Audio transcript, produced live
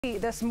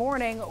This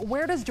morning,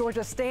 where does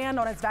Georgia stand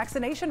on its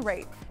vaccination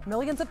rate?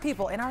 Millions of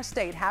people in our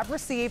state have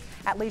received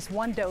at least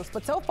one dose,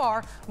 but so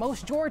far,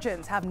 most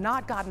Georgians have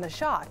not gotten a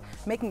shot,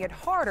 making it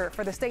harder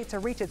for the state to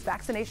reach its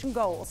vaccination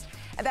goals.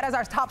 And that is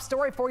our top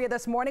story for you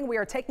this morning. We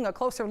are taking a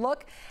closer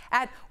look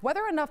at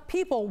whether enough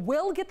people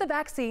will get the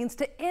vaccines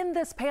to end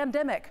this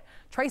pandemic.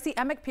 Tracy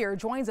Emick-Pierre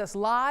joins us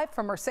live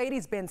from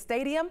Mercedes-Benz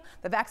Stadium,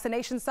 the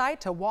vaccination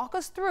site, to walk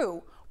us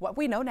through what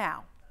we know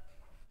now.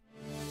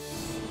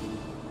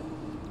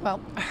 Well,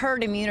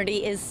 herd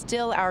immunity is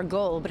still our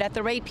goal, but at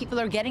the rate people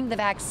are getting the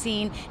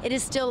vaccine, it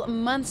is still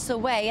months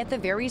away at the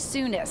very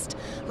soonest.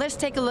 Let's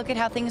take a look at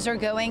how things are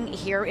going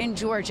here in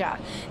Georgia.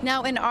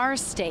 Now, in our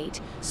state,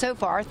 so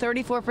far,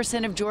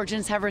 34% of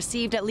Georgians have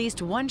received at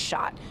least one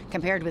shot,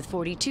 compared with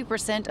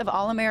 42% of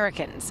all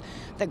Americans.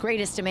 The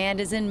greatest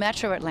demand is in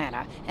Metro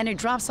Atlanta, and it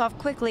drops off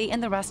quickly in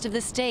the rest of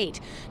the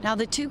state. Now,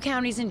 the two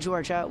counties in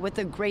Georgia with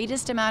the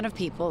greatest amount of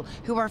people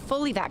who are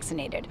fully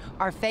vaccinated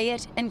are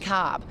Fayette and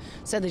Cobb.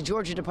 So the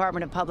Georgia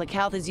Department of Public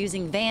Health is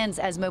using vans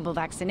as mobile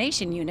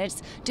vaccination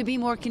units to be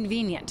more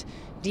convenient.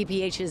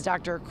 DPH's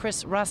Dr.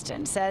 Chris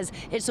Rustin says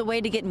it's a way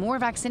to get more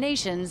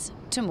vaccinations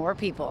to more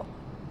people.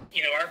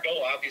 You know, our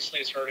goal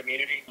obviously is herd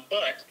immunity,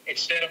 but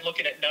instead of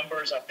looking at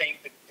numbers, I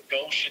think that the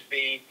goal should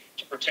be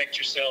to protect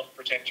yourself,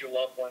 protect your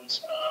loved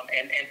ones,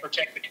 and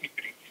protect the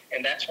community.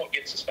 And that's what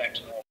gets us back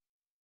to normal.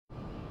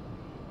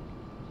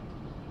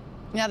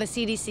 Now, the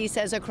CDC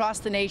says across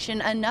the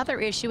nation, another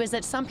issue is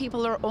that some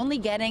people are only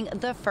getting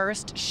the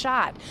first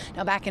shot.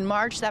 Now, back in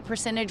March, that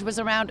percentage was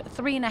around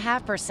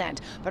 3.5%,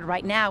 but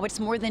right now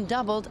it's more than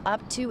doubled,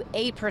 up to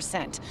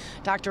 8%.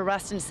 Dr.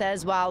 Rustin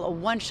says while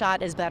one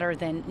shot is better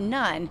than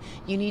none,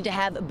 you need to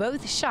have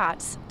both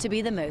shots to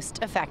be the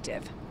most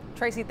effective.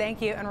 Tracy,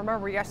 thank you. And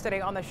remember,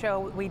 yesterday on the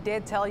show, we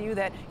did tell you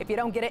that if you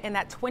don't get it in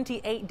that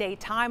 28-day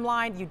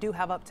timeline, you do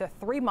have up to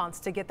 3 months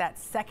to get that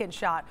second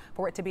shot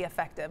for it to be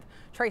effective.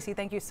 Tracy,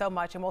 thank you so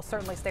much, and we'll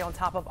certainly stay on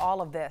top of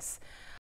all of this.